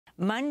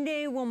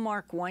Monday will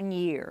mark 1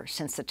 year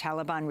since the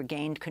Taliban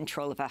regained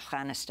control of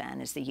Afghanistan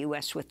as the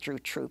U.S. withdrew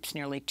troops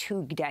nearly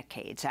 2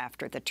 decades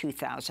after the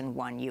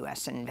 2001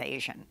 U.S.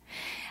 invasion.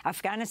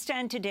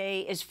 Afghanistan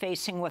today is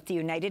facing what the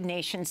United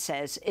Nations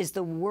says is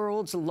the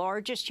world's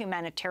largest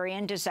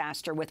humanitarian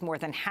disaster, with more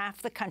than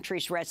half the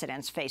country's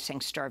residents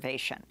facing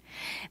starvation.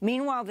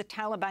 Meanwhile, the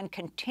Taliban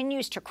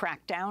continues to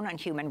crack down on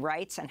human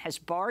rights and has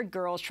barred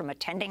girls from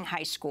attending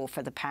high school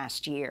for the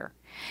past year.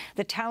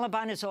 The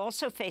Taliban is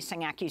also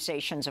facing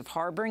accusations of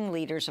harboring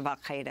leaders of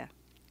al-Qaeda.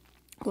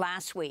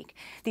 Last week,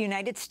 the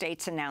United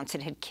States announced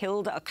it had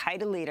killed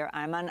al-Qaeda leader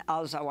Ayman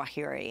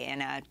al-Zawahiri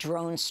in a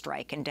drone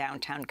strike in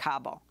downtown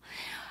Kabul.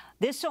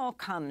 This all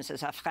comes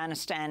as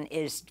Afghanistan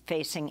is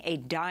facing a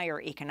dire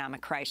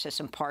economic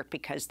crisis, in part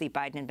because the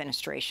Biden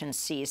administration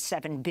seized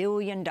 $7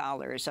 billion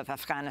of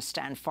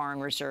Afghanistan foreign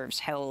reserves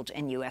held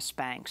in U.S.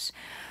 banks.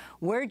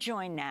 We're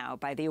joined now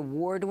by the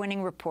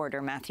award-winning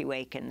reporter Matthieu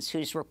Aikins,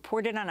 who's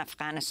reported on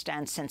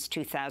Afghanistan since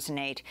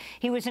 2008.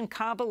 He was in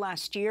Kabul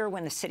last year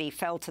when the city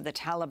fell to the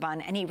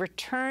Taliban, and he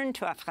returned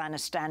to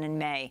Afghanistan in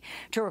May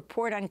to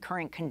report on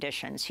current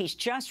conditions. He's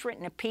just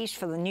written a piece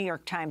for the New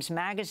York Times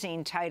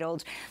Magazine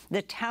titled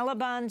 "The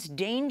Taliban's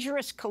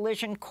Dangerous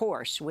Collision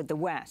Course with the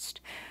West."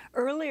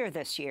 Earlier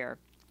this year,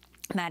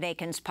 Matt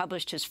Aikins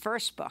published his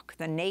first book,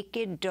 The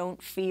Naked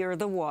Don't Fear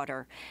the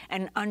Water,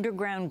 an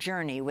underground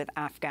journey with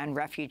Afghan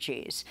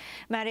refugees.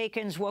 Matt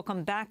Aikins,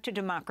 welcome back to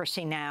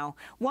Democracy Now!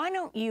 Why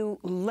don't you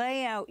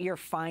lay out your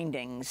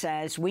findings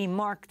as we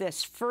mark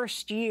this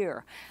first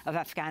year of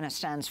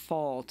Afghanistan's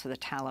fall to the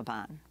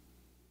Taliban?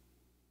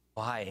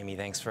 Well, hi, Amy.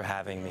 Thanks for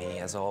having me,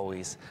 as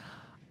always.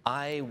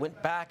 I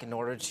went back in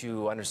order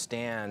to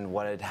understand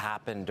what had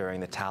happened during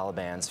the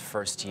Taliban's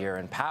first year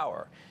in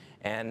power.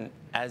 And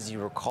as you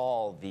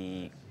recall,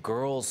 the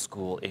girls'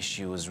 school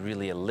issue was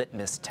really a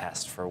litmus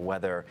test for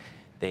whether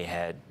they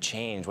had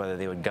changed, whether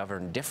they would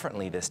govern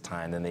differently this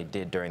time than they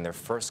did during their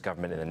first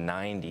government in the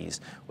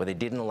 90s, where they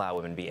didn't allow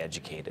women to be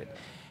educated.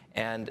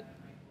 And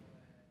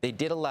they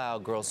did allow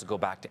girls to go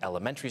back to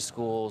elementary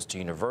schools, to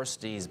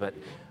universities, but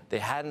they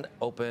hadn't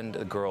opened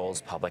the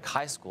girls' public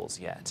high schools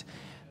yet.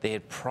 They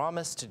had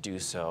promised to do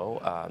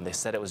so. They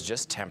said it was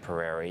just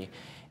temporary.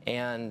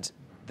 And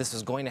this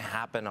was going to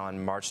happen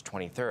on March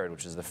 23rd,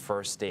 which is the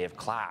first day of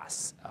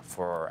class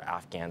for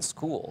Afghan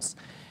schools.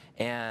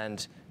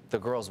 And the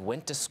girls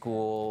went to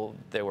school.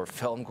 They were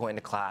filmed going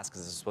to class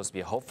because it was supposed to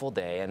be a hopeful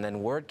day. And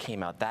then word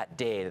came out that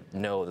day that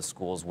no, the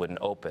schools wouldn't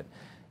open.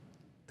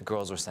 The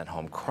girls were sent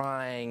home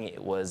crying.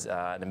 It was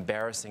an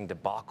embarrassing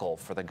debacle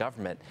for the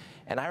government.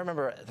 And I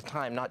remember at the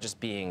time not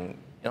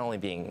only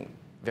being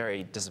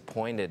very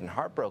disappointed and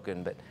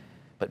heartbroken,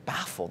 but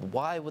baffled.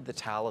 Why would the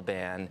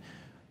Taliban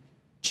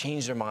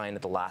change their mind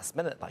at the last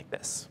minute like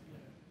this?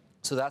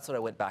 So that's what I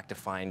went back to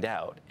find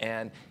out.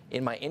 And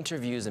in my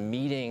interviews and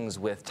meetings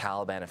with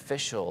Taliban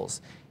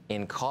officials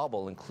in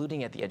Kabul,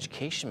 including at the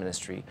Education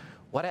Ministry,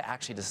 what I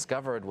actually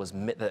discovered was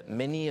that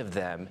many of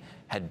them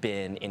had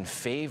been in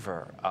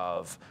favor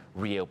of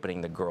reopening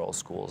the girls'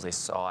 schools. They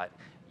saw it,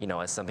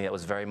 as something that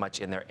was very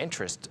much in their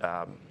interest,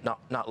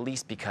 not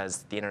least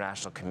because the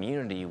international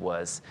community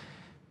was,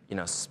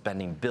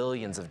 spending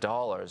billions of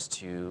dollars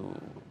to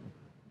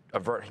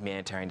avert a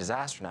humanitarian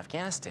disaster in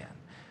Afghanistan.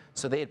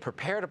 So they had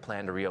prepared a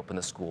plan to reopen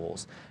the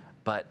schools,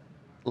 but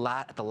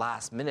at the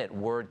last minute,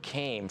 word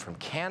came from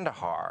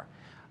Kandahar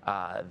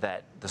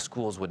that the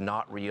schools would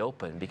not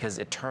reopen because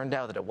it turned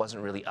out that it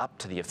wasn't really up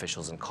to the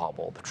officials in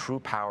Kabul. The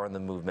true power in the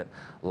movement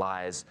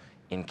lies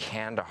in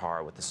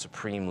Kandahar with the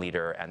Supreme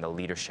Leader and the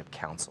Leadership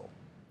Council.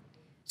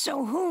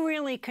 So who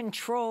really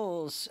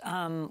controls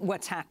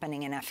what's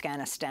happening in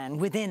Afghanistan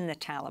within the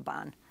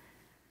Taliban?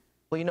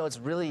 Well, it's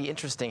really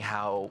interesting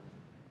how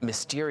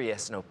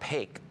mysterious and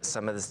opaque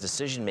some of this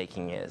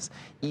decision-making is.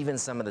 Even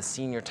some of the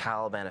senior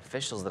Taliban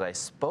officials that I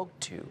spoke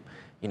to,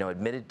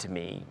 admitted to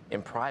me in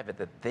private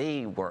that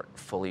they weren't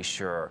fully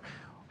sure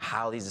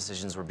how these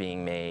decisions were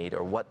being made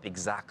or what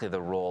exactly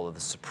the role of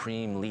the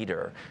supreme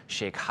leader,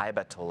 Sheikh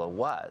Haibatullah,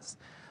 was.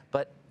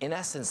 But in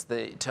essence,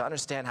 to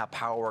understand how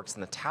power works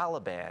in the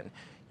Taliban,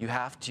 you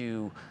have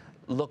to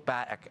look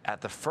back at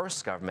the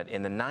first government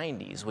in the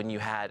 90s when you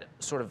had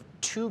sort of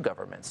two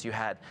governments. You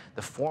had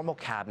the formal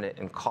cabinet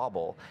in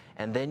Kabul,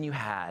 and then you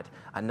had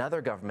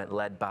another government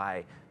led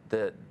by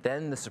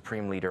then the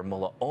supreme leader,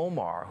 Mullah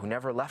Omar, who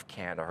never left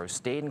Kandahar, who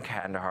stayed in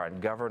Kandahar and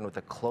governed with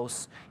a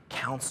close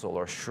council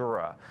or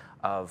shura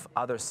of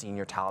other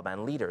senior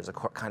Taliban leaders, a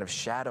kind of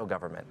shadow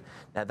government.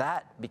 Now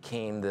that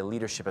became the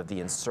leadership of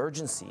the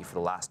insurgency for the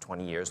last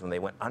 20 years when they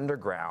went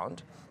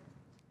underground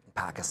in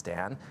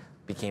Pakistan,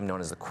 became known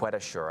as the Quetta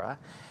Shura.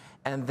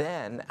 And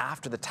then,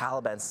 after the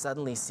Taliban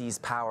suddenly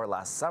seized power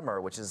last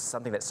summer, which is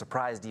something that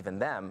surprised even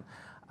them,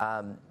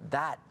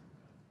 that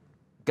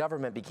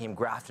government became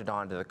grafted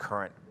onto the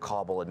current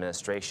Kabul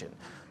administration.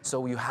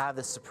 So you have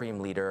the supreme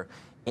leader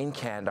in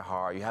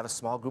Kandahar, you have a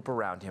small group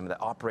around him that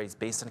operates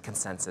based on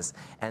consensus,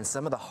 and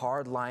some of the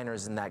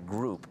hardliners in that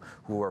group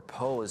who were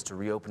opposed to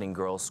reopening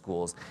girls'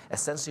 schools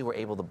essentially were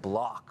able to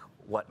block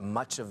what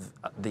much of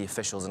the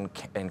officials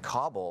in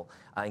Kabul,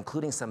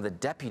 including some of the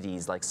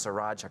deputies like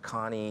Siraj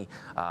Haqqani,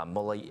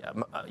 Mullah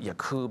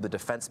Yaqub, the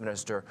defense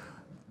minister,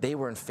 they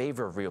were in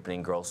favor of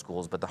reopening girls'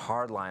 schools, but the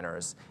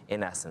hardliners,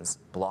 in essence,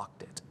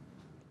 blocked it.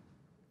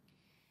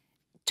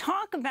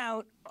 Talk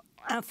about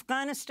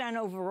Afghanistan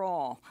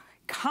overall,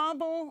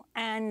 Kabul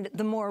and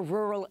the more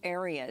rural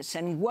areas,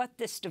 and what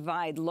this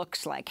divide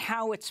looks like,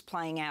 how it's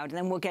playing out. And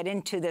then we'll get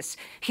into this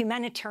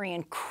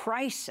humanitarian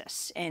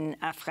crisis in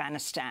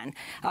Afghanistan,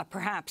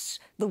 perhaps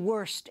the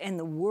worst in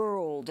the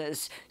world,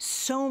 as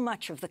so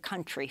much of the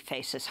country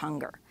faces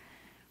hunger.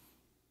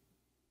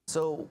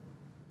 So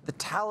the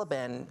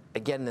Taliban,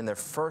 again, in their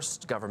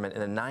first government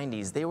in the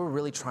 90s, they were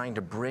really trying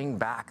to bring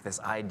back this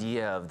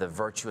idea of the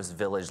virtuous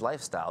village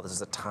lifestyle. This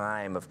is a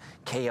time of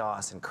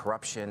chaos and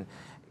corruption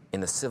in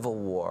the Civil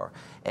War.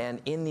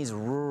 And in these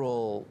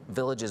rural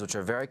villages, which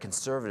are very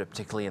conservative,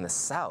 particularly in the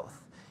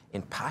south,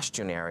 in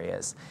Pashtun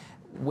areas,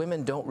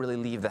 women don't really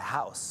leave the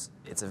house.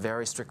 It's a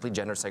very strictly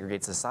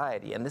gender-segregated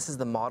society. And this is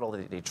the model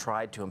that they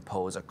tried to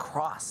impose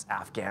across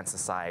Afghan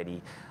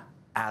society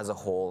as a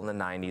whole in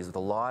the 90s, with a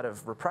lot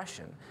of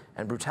repression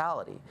and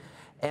brutality.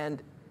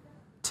 And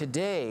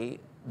today,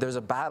 there's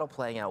a battle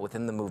playing out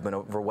within the movement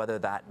over whether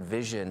that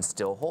vision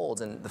still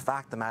holds. And the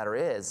fact of the matter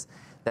is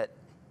that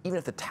even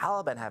if the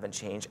Taliban haven't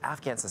changed,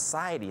 Afghan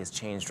society has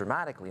changed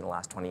dramatically in the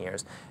last 20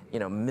 years. You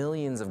know,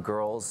 millions of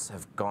girls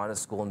have gone to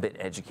school and been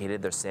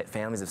educated. Their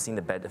families have seen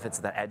the benefits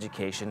of that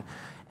education.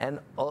 And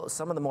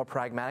some of the more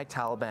pragmatic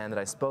Taliban that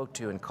I spoke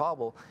to in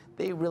Kabul,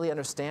 they really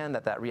understand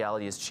that that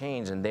reality has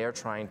changed, and they're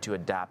trying to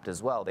adapt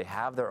as well. They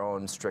have their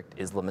own strict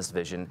Islamist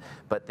vision,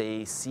 but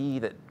they see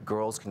that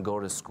girls can go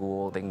to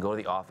school, they can go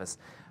to the office,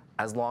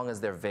 as long as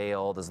they're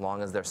veiled, as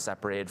long as they're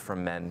separated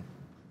from men.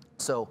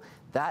 So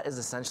that is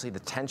essentially the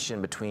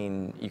tension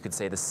between, you could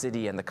say, the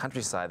city and the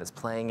countryside that's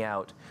playing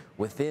out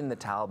within the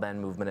Taliban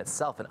movement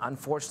itself. And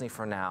unfortunately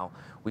for now,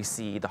 we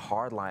see the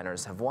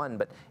hardliners have won.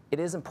 But it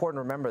is important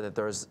to remember that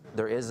there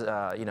is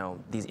you know,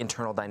 these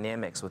internal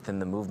dynamics within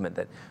the movement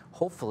that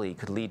hopefully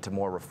could lead to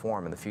more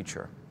reform in the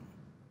future.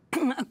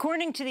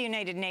 According to the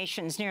United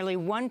Nations, nearly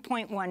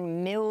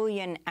 1.1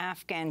 million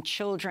Afghan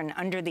children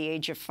under the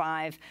age of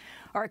 5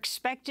 are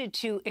expected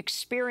to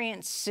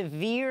experience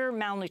severe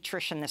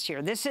malnutrition this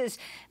year. This is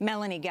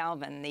Melanie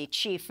Galvin, the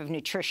chief of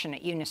nutrition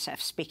at UNICEF,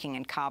 speaking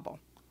in Kabul.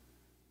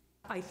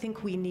 I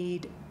think we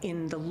need,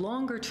 in the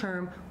longer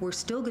term, we're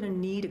still going to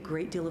need a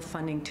great deal of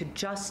funding to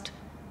just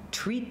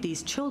treat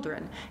these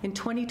children. In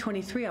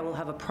 2023, I will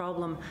have a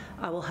problem,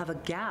 I will have a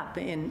gap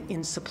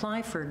in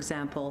supply, for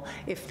example,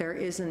 if there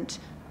isn't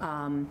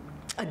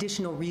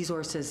additional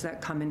resources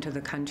that come into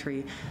the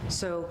country.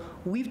 So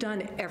we've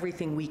done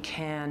everything we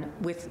can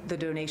with the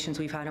donations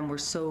we've had, and we're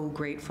so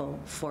grateful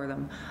for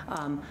them.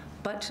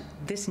 But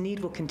this need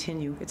will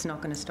continue. It's not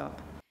going to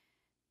stop.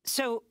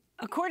 So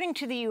according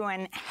to the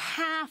UN,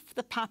 half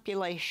the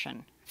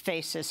population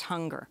faces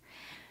hunger.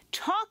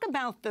 Talk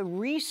about the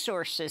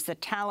resources the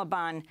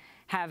Taliban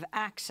have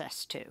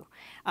access to.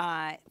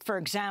 For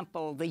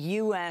example, the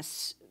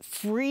U.S.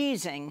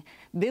 freezing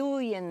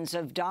billions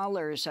of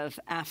dollars of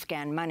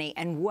Afghan money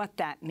and what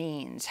that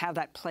means, how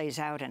that plays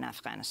out in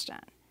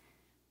Afghanistan.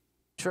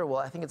 Sure. Well,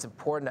 I think it's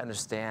important to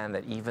understand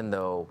that even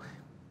though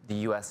the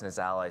U.S. and its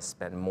allies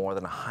spent more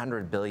than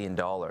 $100 billion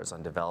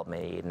on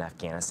development aid in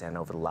Afghanistan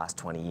over the last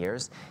 20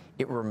 years,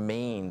 it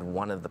remained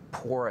one of the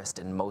poorest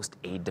and most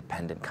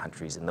aid-dependent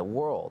countries in the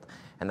world.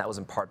 And that was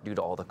in part due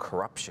to all the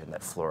corruption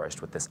that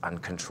flourished with this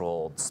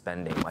uncontrolled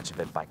spending, much of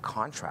it by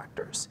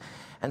contractors.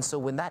 And so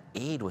when that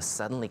aid was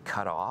suddenly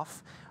cut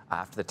off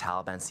after the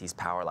Taliban seized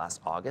power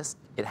last August,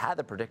 it had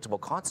the predictable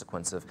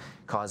consequence of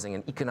causing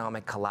an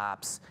economic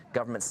collapse.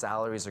 Government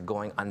salaries are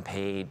going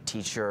unpaid,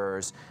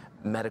 teachers,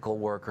 medical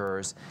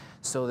workers.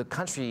 So the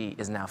country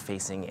is now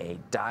facing a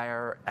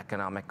dire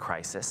economic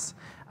crisis.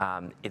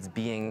 It's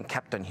being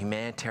kept on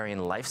humanitarian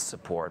life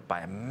support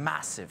by a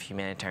massive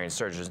humanitarian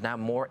surge. There's now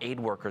more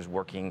aid workers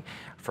working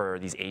for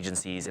these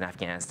agencies in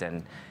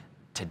Afghanistan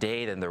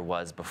today than there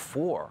was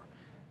before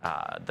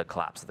the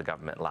collapse of the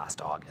government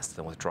last August,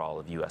 the withdrawal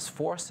of U.S.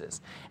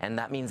 forces. And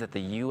that means that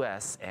the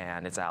U.S.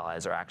 and its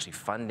allies are actually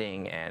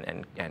funding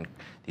and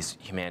these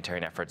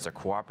humanitarian efforts are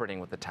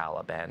cooperating with the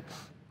Taliban.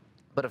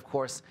 But of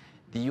course,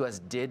 the U.S.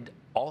 did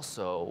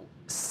also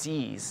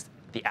seize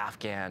the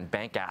Afghan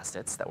bank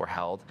assets that were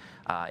held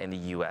in the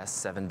U.S.,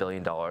 $7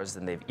 billion,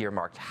 and they've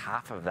earmarked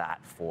half of that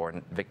for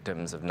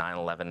victims of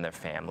 9/11 and their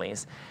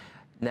families.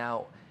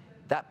 Now,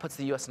 that puts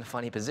the U.S. in a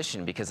funny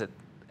position because it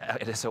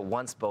is at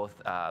once both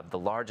the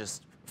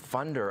largest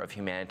funder of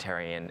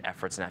humanitarian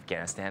efforts in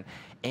Afghanistan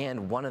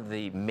and one of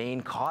the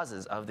main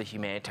causes of the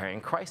humanitarian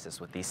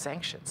crisis with these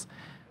sanctions.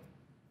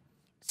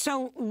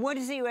 So what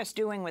is the U.S.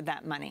 doing with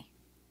that money?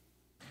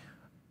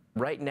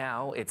 Right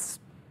now, it's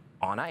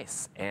on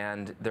ice,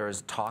 and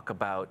there's talk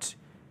about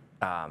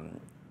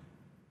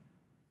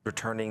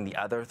returning the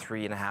other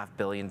 $3.5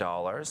 billion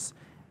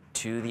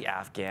to the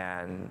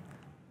Afghan,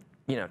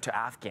 to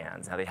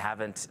Afghans. Now,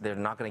 they're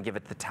not going to give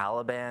it to the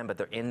Taliban, but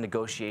they're in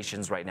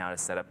negotiations right now to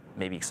set up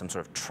maybe some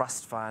sort of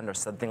trust fund or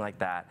something like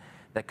that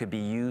that could be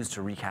used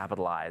to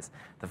recapitalize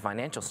the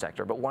financial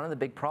sector. But one of the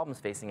big problems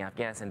facing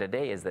Afghanistan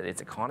today is that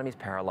its economy is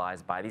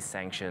paralyzed by these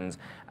sanctions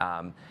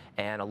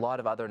and a lot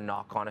of other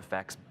knock-on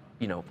effects.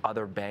 You know,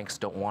 other banks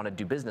don't want to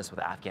do business with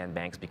Afghan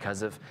banks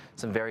because of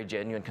some very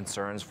genuine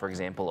concerns, for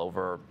example,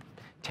 over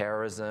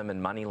terrorism and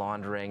money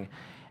laundering.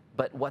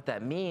 But what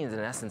that means, in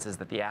essence, is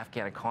that the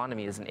Afghan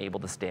economy isn't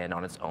able to stand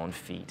on its own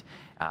feet.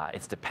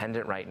 It's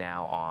dependent right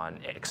now on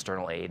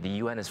external aid. The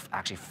UN is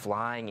actually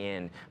flying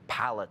in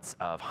pallets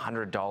of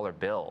 $100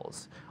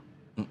 bills,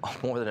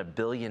 more than $1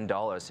 billion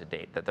to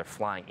date, that they're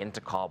flying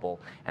into Kabul,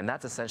 and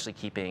that's essentially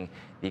keeping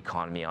the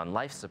economy on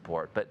life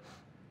support. But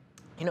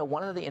you know,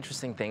 one of the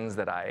interesting things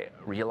that I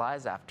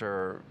realized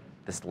after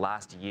this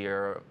last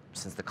year,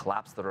 since the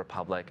collapse of the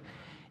Republic,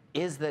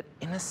 is that,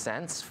 in a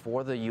sense,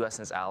 for the U.S.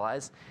 and its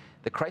allies,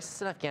 the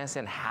crisis in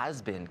Afghanistan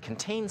has been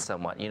contained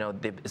somewhat. You know,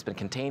 it's been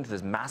contained through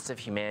this massive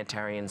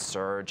humanitarian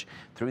surge,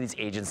 through these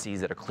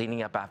agencies that are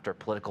cleaning up after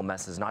political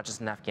messes, not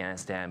just in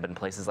Afghanistan, but in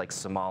places like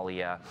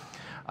Somalia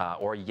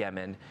or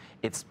Yemen.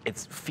 It's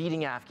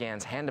feeding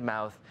Afghans hand to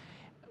mouth.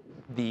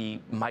 The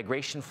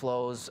migration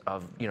flows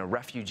of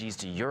refugees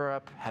to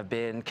Europe have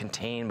been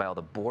contained by all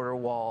the border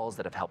walls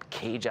that have helped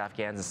cage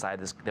Afghans inside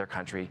their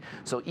country.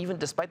 So even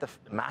despite the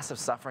massive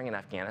suffering in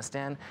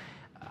Afghanistan,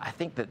 I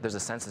think that there's a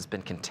sense it's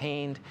been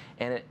contained,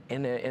 and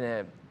in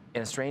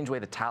a strange way,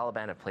 the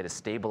Taliban have played a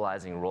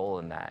stabilizing role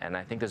in that. And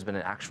I think there's been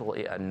a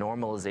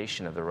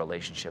normalization of the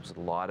relationships with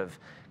a lot of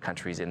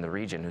countries in the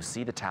region who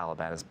see the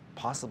Taliban as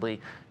possibly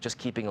just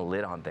keeping a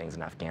lid on things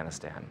in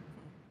Afghanistan.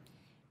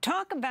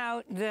 Talk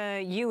about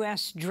the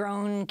U.S.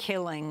 drone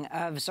killing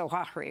of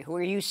Zawahiri.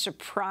 Were you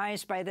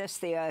surprised by this,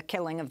 the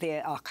killing of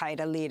the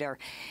al-Qaeda leader,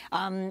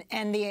 and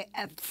the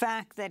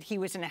fact that he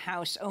was in a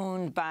house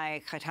owned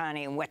by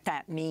Khatani and what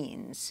that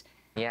means?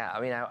 Yeah, I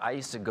mean, I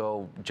used to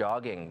go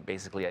jogging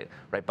basically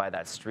right by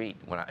that street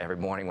every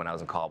morning when I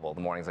was in Kabul.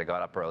 The mornings I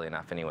got up early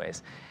enough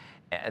anyways.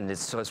 And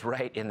so it's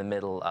right in the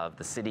middle of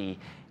the city,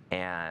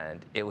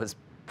 and it was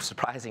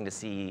surprising to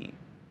see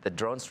the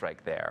drone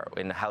strike there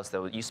in the house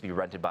that used to be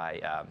rented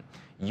by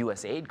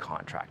U.S. aid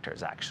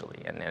contractors, actually,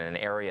 and in an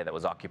area that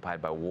was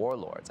occupied by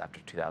warlords after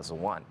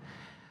 2001.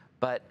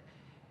 But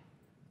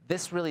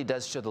this really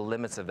does show the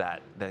limits of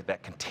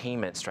that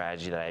containment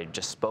strategy that I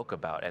just spoke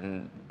about.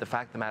 And the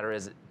fact of the matter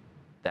is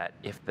that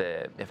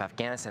if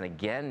Afghanistan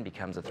again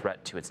becomes a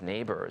threat to its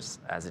neighbors,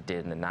 as it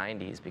did in the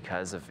 90s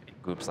because of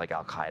groups like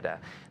al-Qaeda,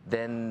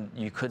 then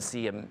you could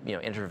see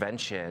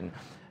intervention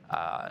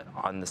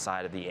on the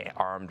side of the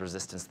armed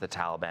resistance to the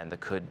Taliban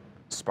that could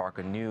spark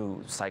a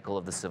new cycle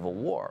of the civil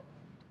war.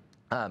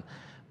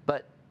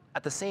 But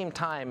at the same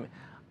time,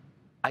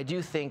 I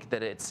do think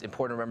that it's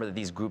important to remember that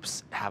these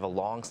groups have a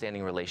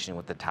long-standing relation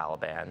with the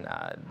Taliban.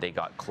 They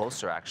got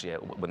closer, actually,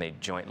 when they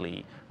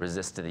jointly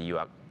resisted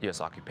the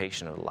U.S.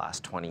 occupation over the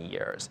last 20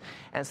 years.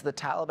 And so the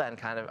Taliban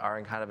are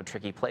in kind of a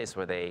tricky place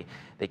where they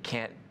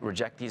can't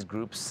reject these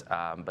groups,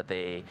 but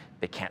they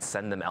can't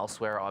send them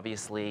elsewhere,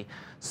 obviously.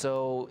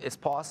 So it's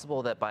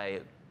possible that by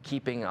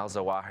keeping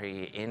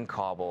al-Zawahiri in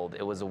Kabul,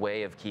 it was a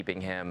way of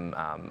keeping him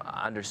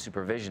under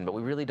supervision, but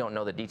we really don't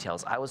know the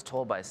details. I was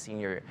told by a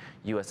senior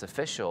U.S.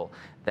 official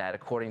that,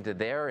 according to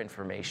their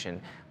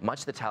information, much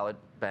of the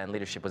Taliban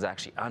leadership was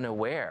actually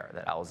unaware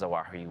that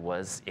al-Zawahiri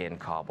was in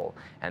Kabul,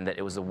 and that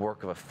it was the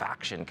work of a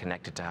faction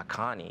connected to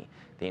Haqqani,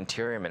 the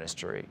Interior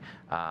Ministry,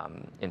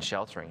 in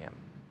sheltering him.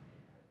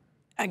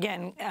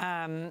 Again,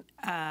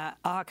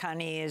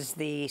 Haqqani is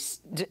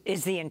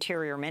the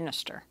Interior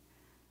Minister.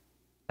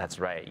 That's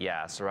right,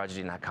 yeah.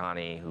 Sirajuddin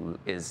Haqqani, who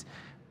is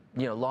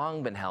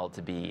long been held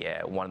to be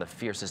one of the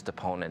fiercest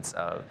opponents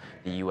of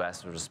the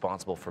U.S., was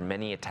responsible for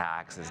many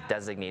attacks, is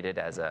designated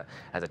as a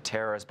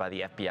terrorist by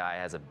the FBI,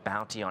 has a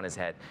bounty on his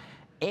head,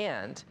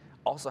 and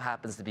also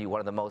happens to be one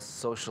of the most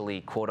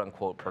socially,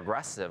 quote-unquote,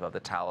 progressive of the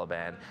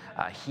Taliban.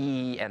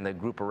 He and the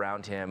group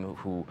around him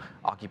who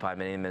occupy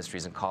many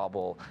ministries in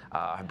Kabul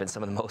have been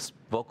some of the most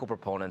vocal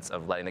proponents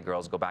of letting the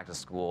girls go back to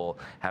school,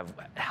 have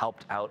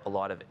helped out a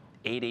lot of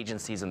aid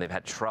agencies when they've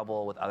had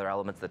trouble with other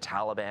elements of the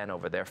Taliban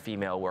over their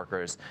female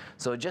workers.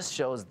 So it just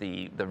shows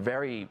the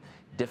very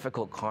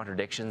difficult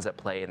contradictions at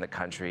play in the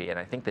country, and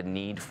I think the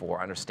need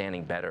for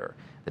understanding better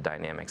the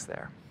dynamics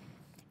there.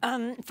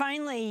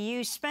 Finally,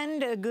 you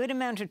spend a good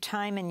amount of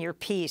time in your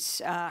piece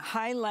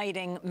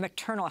highlighting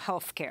maternal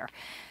health care.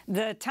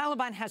 The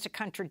Taliban has a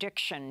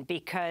contradiction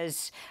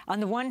because, on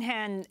the one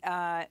hand,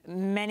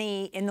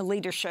 many in the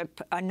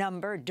leadership, a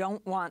number,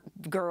 don't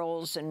want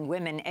girls and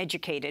women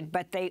educated,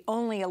 but they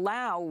only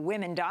allow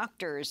women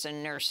doctors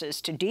and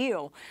nurses to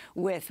deal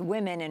with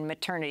women in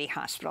maternity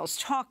hospitals.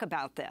 Talk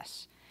about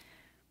this.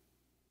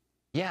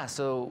 Yeah,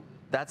 so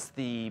that's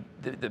the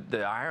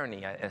irony,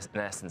 in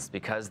essence,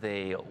 because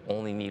they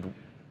only need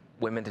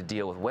women to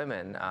deal with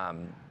women.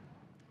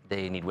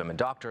 They need women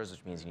doctors,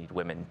 which means you need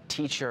women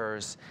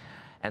teachers.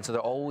 And so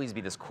there'll always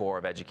be this core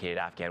of educated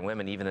Afghan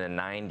women. Even in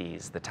the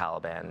 90s, the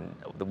Taliban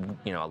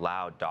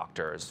allowed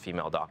doctors,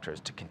 female doctors,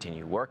 to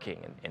continue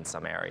working in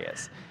some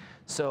areas.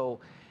 So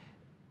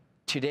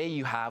today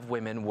you have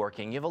women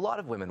working. You have a lot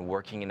of women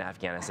working in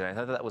Afghanistan. I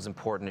thought that was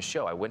important to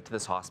show. I went to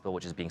this hospital,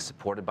 which is being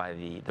supported by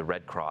the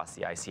Red Cross,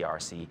 the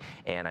ICRC,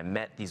 and I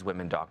met these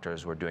women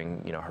doctors who are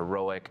doing,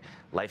 heroic,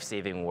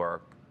 life-saving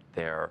work.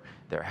 They're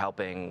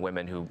helping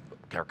women who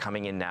are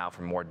coming in now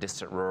from more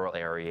distant rural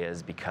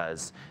areas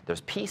because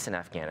there's peace in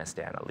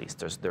Afghanistan, at least.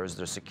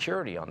 There's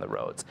security on the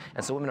roads.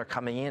 And so women are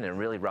coming in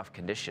really rough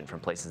condition from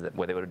places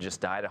where they would have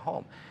just died at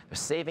home. They're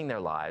saving their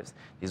lives.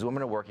 These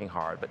women are working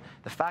hard. But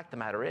the fact of the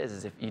matter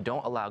is if you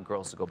don't allow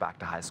girls to go back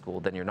to high school,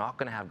 then you're not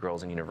going to have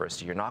girls in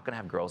university. You're not going to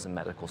have girls in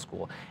medical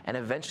school. And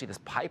eventually this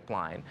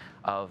pipeline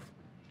of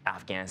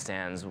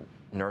Afghanistan's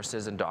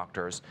nurses and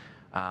doctors,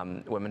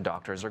 women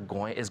doctors,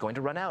 is going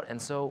to run out. And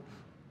so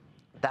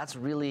that's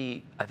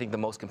really, I think, the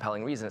most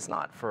compelling reason. It's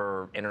not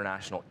for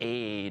international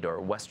aid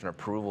or Western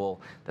approval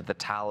that the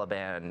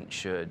Taliban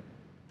should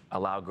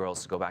allow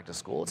girls to go back to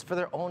school. It's for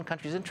their own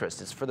country's interest.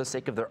 It's for the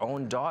sake of their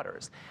own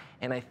daughters.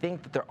 And I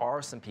think that there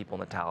are some people in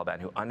the Taliban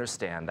who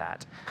understand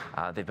that.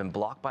 They've been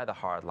blocked by the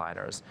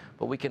hardliners,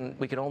 but we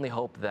can only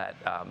hope that,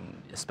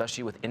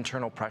 especially with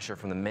internal pressure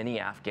from the many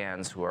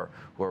Afghans who are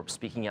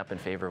speaking up in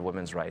favor of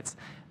women's rights,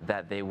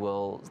 that they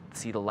will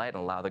see the light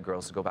and allow the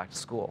girls to go back to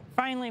school.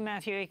 Finally,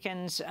 Matthieu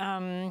Aikins,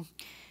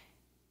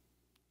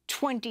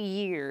 20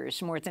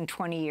 years, more than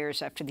 20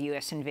 years after the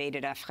U.S.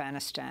 invaded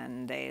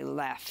Afghanistan, they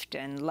left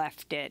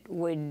it,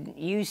 would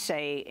you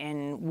say,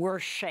 in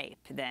worse shape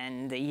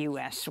than the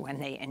U.S. when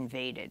they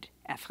invaded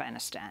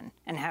Afghanistan?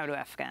 And how do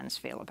Afghans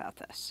feel about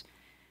this?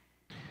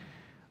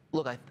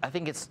 Look, I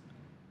think it's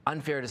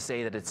unfair to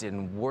say that it's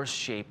in worse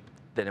shape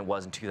than it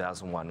was in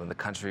 2001 when the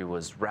country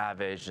was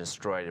ravaged,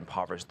 destroyed,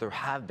 impoverished. There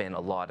have been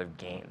a lot of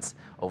gains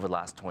over the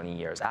last 20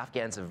 years.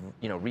 Afghans have,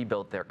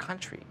 rebuilt their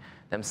country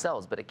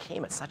themselves, but it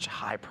came at such a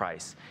high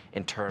price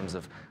in terms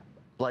of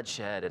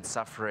bloodshed and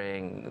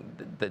suffering,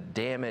 the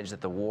damage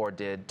that the war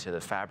did to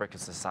the fabric of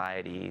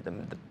society, the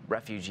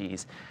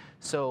refugees.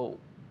 So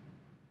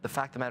the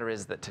fact of the matter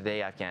is that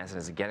today Afghanistan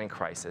is again in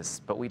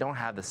crisis, but we don't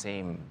have the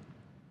same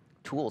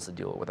tools to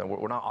deal with it.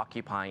 We're not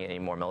occupying it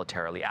anymore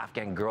militarily.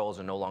 Afghan girls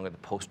are no longer the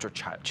poster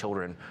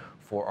children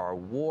for our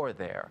war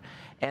there.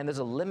 And there's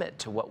a limit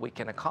to what we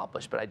can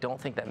accomplish, but I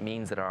don't think that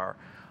means that our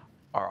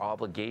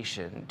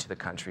obligation to the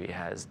country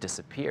has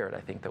disappeared. I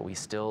think that we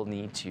still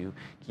need to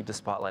keep the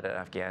spotlight on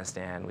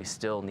Afghanistan. We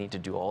still need to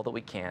do all that we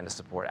can to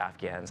support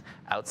Afghans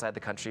outside the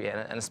country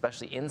and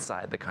especially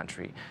inside the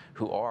country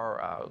who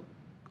are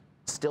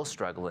still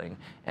struggling,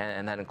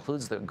 and that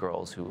includes the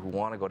girls who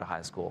want to go to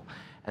high school.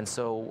 And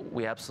so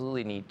we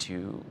absolutely need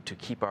to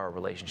keep our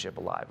relationship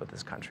alive with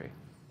this country.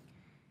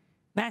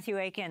 Matthieu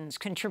Aikins,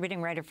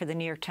 contributing writer for the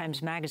New York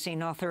Times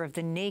Magazine, author of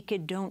The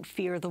Naked Don't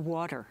Fear the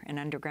Water, an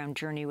underground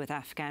journey with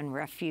Afghan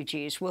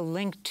refugees. We'll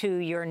link to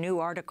your new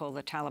article,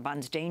 The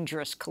Taliban's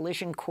Dangerous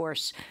Collision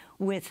Course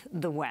with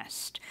the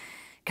West.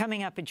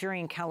 Coming up, a jury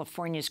in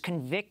California has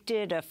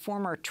convicted a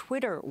former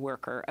Twitter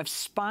worker of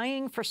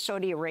spying for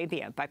Saudi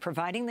Arabia by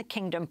providing the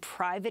kingdom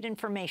private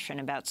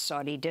information about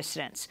Saudi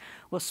dissidents.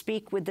 We'll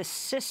speak with the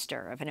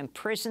sister of an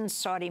imprisoned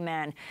Saudi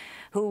man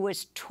who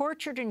was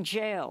tortured and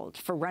jailed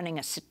for running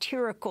a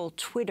satirical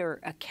Twitter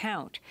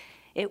account.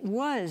 It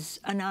was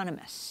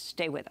anonymous.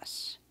 Stay with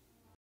us.